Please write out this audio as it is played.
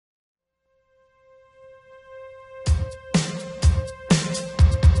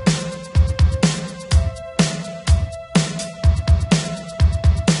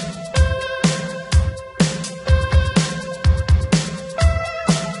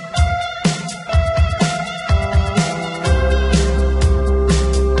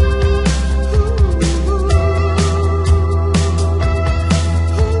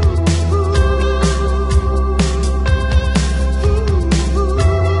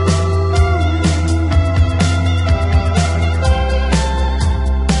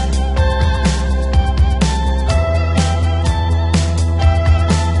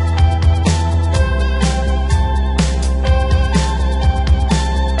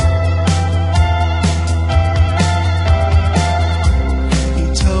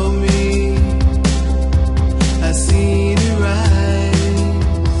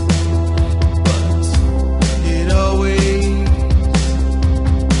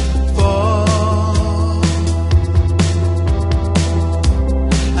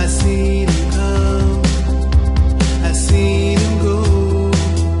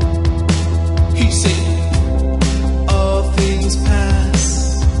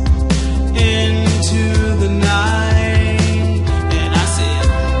night. And I said,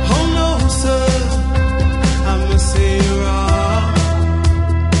 oh no, sir, I must say you're wrong.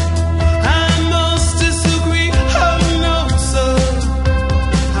 I must disagree, oh no, sir,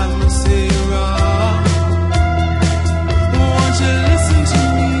 I must say you're wrong. Won't you listen to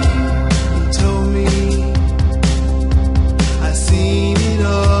me? He told me I've seen it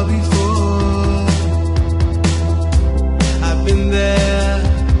all before. I've been there.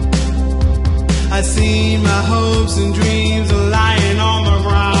 I've seen my hopes and dreams